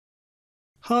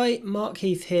Hi, Mark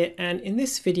Heath here, and in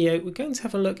this video we're going to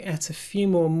have a look at a few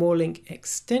more MoreLINQ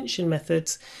extension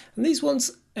methods, and these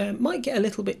ones might get a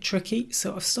little bit tricky,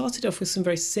 so I've started off with some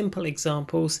very simple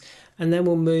examples and then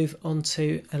we'll move on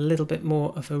to a little bit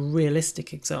more of a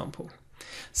realistic example.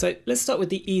 So let's start with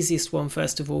the easiest one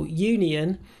first of all.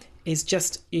 Union is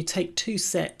just you take two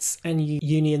sets and you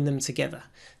union them together.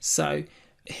 So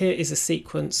here is a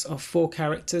sequence of 4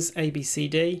 characters, A, B, C,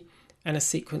 D, and a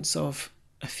sequence of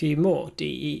a few more,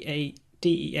 D,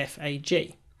 E, F, A,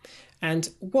 G. And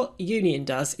what union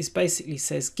does is basically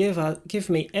says, give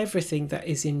me everything that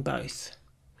is in both.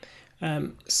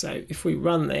 So if we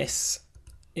run this,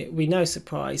 we no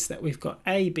surprise that we've got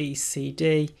A, B, C,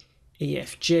 D, E,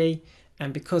 F, G.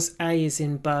 And because A is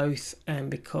in both and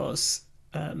because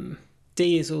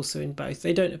D is also in both,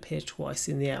 they don't appear twice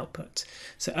in the output.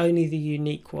 So only the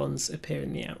unique ones appear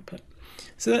in the output.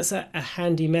 So that's a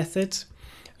handy method.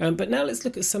 But now let's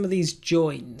look at some of these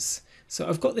joins. So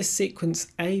I've got this sequence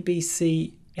A, B,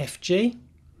 C, F, G,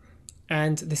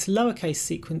 and this lowercase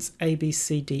sequence A, B,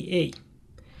 C, D, E.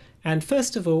 And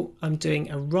first of all, I'm doing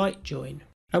a RightJoin.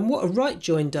 And what a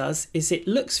RightJoin does is it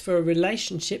looks for a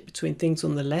relationship between things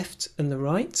on the left and the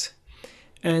right.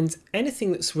 And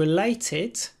anything that's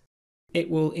related, it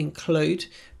will include,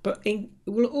 but it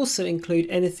will also include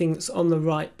anything that's on the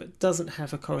right but doesn't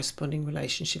have a corresponding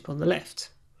relationship on the left.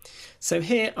 So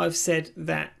here I've said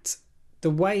that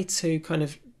the way to kind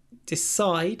of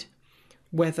decide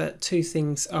whether two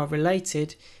things are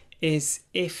related is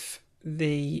if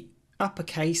the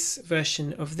uppercase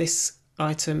version of this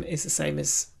item is the same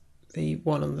as the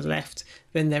one on the left,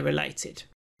 then they're related.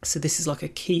 So this is like a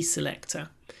key selector.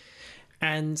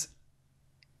 And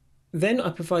then I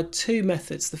provide two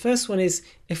methods. The first one is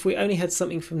if we only had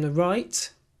something from the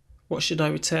right, what should I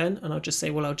return? And I'll just say,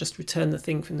 well, I'll just return the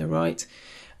thing from the right.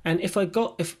 And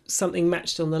if something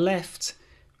matched on the left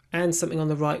and something on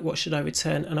the right, what should I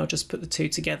return? And I'll just put the two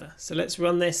together. So let's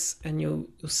run this and you'll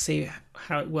see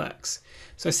how it works.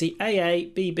 So I see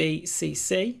AA, BB,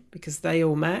 CC because they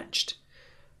all matched,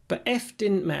 but F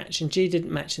didn't match and G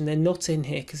didn't match and they're not in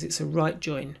here because it's a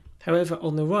RightJoin. However,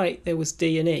 on the right, there was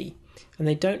D and E and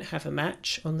they don't have a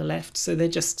match on the left, so they're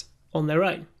just on their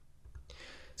own.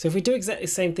 So if we do exactly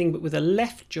the same thing but with a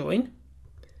LeftJoin,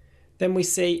 then we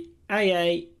see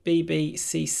AA, BB,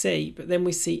 CC, but then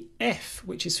we see F,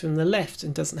 which is from the left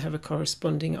and doesn't have a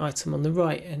corresponding item on the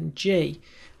right, and G,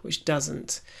 which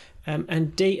doesn't.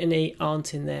 And D and E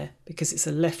aren't in there because it's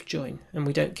a LeftJoin and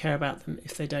we don't care about them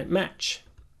if they don't match.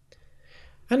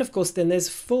 And of course, then there's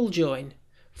FullJoin.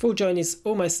 FullJoin is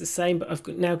almost the same, but I've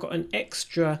now got an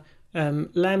extra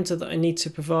lambda that I need to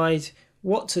provide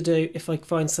what to do if I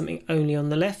find something only on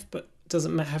the left, but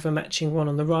doesn't have a matching one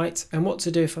on the right, and what to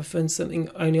do if I find something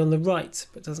only on the right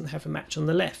but doesn't have a match on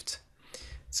the left.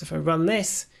 So if I run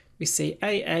this, we see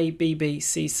AA, BB,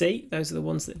 CC, those are the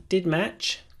ones that did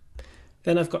match.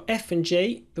 Then I've got F and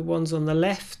G, the ones on the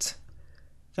left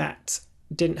that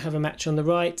didn't have a match on the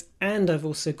right, and I've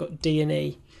also got D and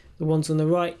E, the ones on the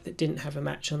right that didn't have a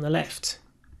match on the left.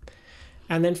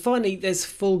 And then finally there's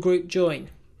FullGroupJoin.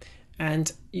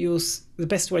 And the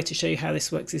best way to show you how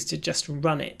this works is to just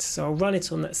run it. So I'll run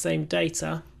it on that same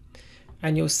data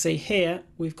and you'll see here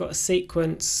we've got a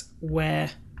sequence where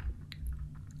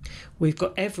we've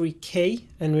got every key,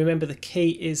 and remember the key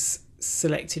is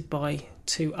selected by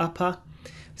 2 upper.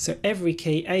 So every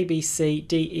key A, B, C,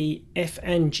 D, E, F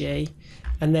and G,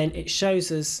 and then it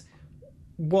shows us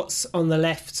what's on the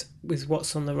left with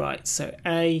what's on the right. So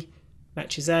A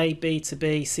matches A, B to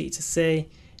B, C to C,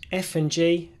 F and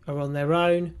G are on their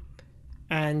own,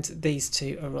 and these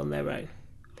two are on their own.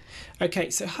 Okay,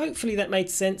 so hopefully that made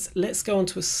sense. Let's go on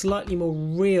to a slightly more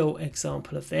real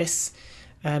example of this.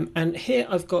 And here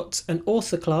I've got an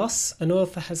author class. An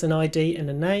author has an ID and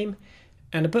a name,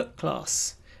 and a book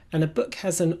class. And a book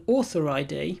has an author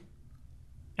ID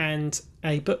and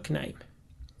a book name.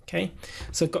 Okay,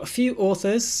 so I've got a few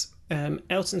authors,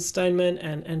 Elton Stoneman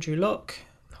and Andrew Locke.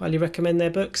 Highly recommend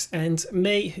their books, and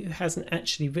me, who hasn't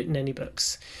actually written any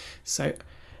books. So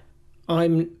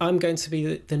I'm going to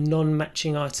be the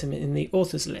non-matching item in the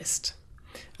authors list.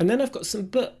 And then I've got some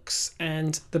books,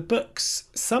 and the books,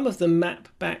 some of them map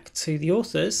back to the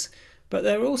authors, but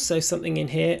there are also something in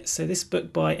here. So this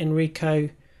book by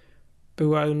Enrico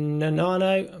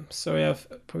Buonanno, I'm sorry, I've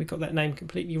probably got that name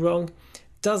completely wrong,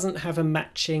 doesn't have a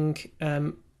matching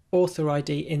author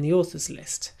ID in the authors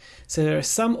list. So there are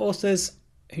some authors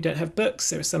who don't have books,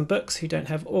 there are some books who don't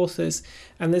have authors,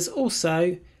 and there's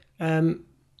also an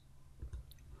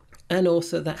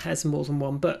author that has more than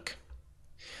one book.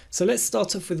 So let's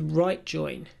start off with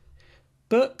RightJoin.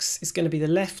 books is going to be the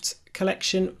left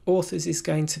collection, authors is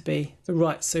going to be the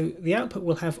right. So the output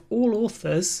will have all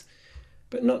authors,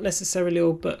 but not necessarily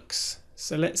all books.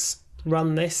 So let's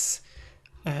run this.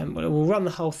 We'll run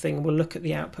the whole thing and we'll look at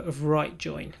the output of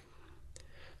RightJoin.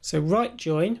 So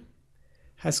RightJoin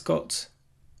has got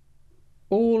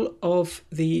all of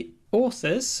the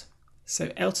authors.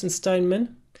 So Elton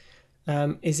Stoneman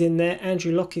is in there,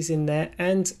 Andrew Locke is in there,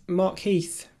 and Mark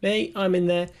Heath, me, I'm in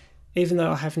there, even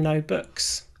though I have no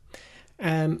books.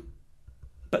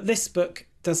 But this book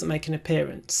doesn't make an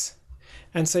appearance.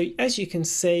 And so as you can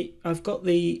see, I've got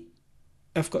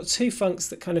two functs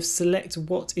that kind of select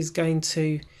what is going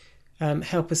to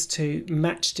help us to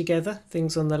match together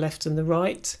things on the left and the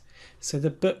right. So the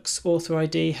book's author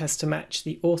ID has to match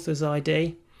the author's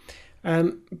ID.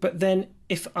 But then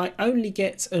if I only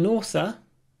get an author,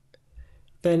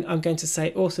 then I'm going to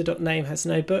say author.name has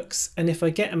no books. And if I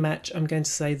get a match, I'm going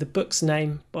to say the book's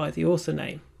name by the author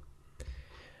name.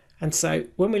 And so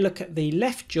when we look at the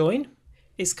left join,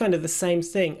 it's kind of the same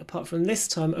thing, apart from this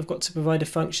time I've got to provide a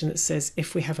function that says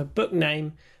if we have a book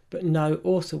name but no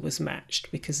author was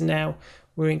matched, because now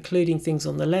we're including things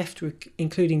on the left, we're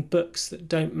including books that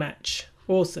don't match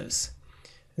authors.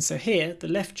 And so here, the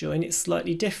left join, it's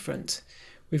slightly different.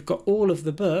 We've got all of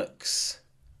the books,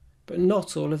 but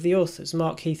not all of the authors.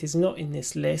 Mark Heath is not in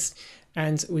this list,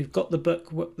 and we've got the book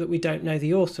that we don't know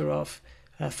the author of,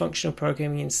 functional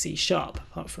programming in C#,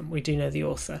 apart from we do know the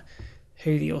author,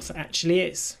 who the author actually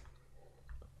is.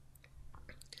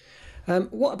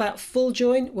 What about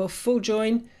FullJoin? Well,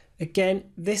 FullJoin, again,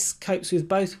 this copes with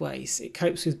both ways. It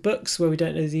copes with books where we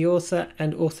don't know the author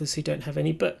and authors who don't have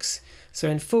any books. So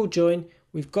in FullJoin,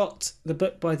 we've got the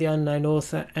book by the unknown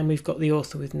author and we've got the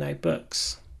author with no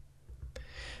books.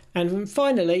 And then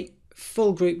finally,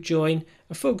 FullGroupJoin.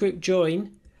 A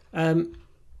FullGroupJoin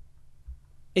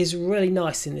is really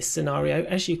nice in this scenario.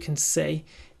 As you can see,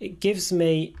 it gives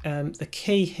me the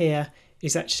key here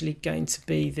is actually going to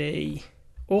be the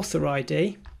author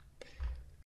ID.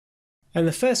 And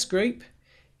the first group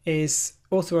is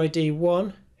author ID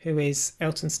 1, who is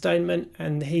Elton Stoneman,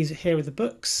 and here are the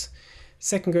books.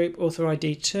 Second group, author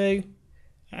ID 2,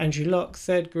 Andrew Locke.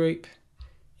 Third group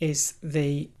is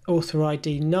the author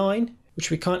ID 9,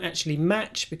 which we can't actually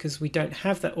match because we don't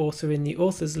have that author in the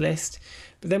authors list.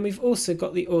 But then we've also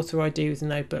got the author ID with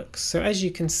no books. So as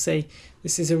you can see,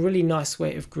 this is a really nice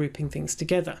way of grouping things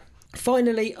together.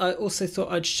 Finally, I also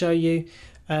thought I'd show you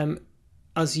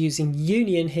us using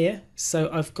Union here. So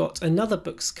I've got another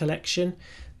books collection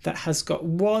that has got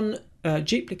one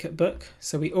duplicate book.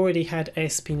 So we already had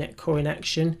ASP.NET Core in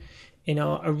action in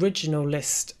our original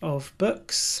list of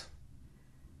books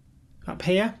up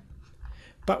here,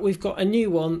 but we've got a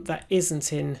new one that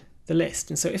isn't in the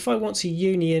list. And so if I want to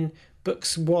union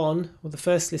books 1, or the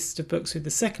first list of books, with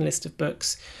the second list of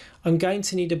books, I'm going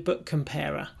to need a book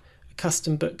comparer, a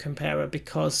custom book comparer,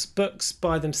 because books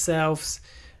by themselves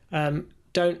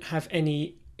don't have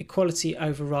any equality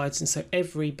overrides, and so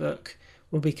every book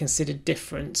will be considered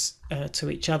different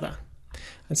to each other.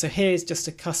 And so here's just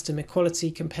a custom equality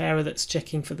comparer that's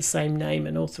checking for the same name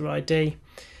and author ID.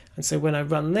 And so when I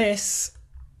run this,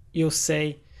 you'll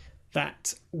see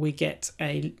that we get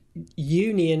a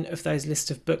union of those list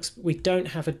of books, but we don't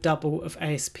have a double of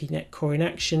ASP.NET Core in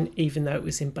action, even though it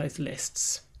was in both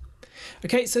lists.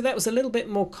 Okay, so that was a little bit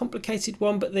more complicated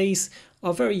one, but these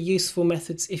are very useful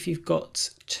methods if you've got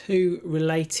two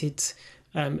related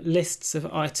lists of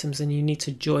items and you need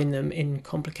to join them in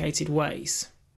complicated ways.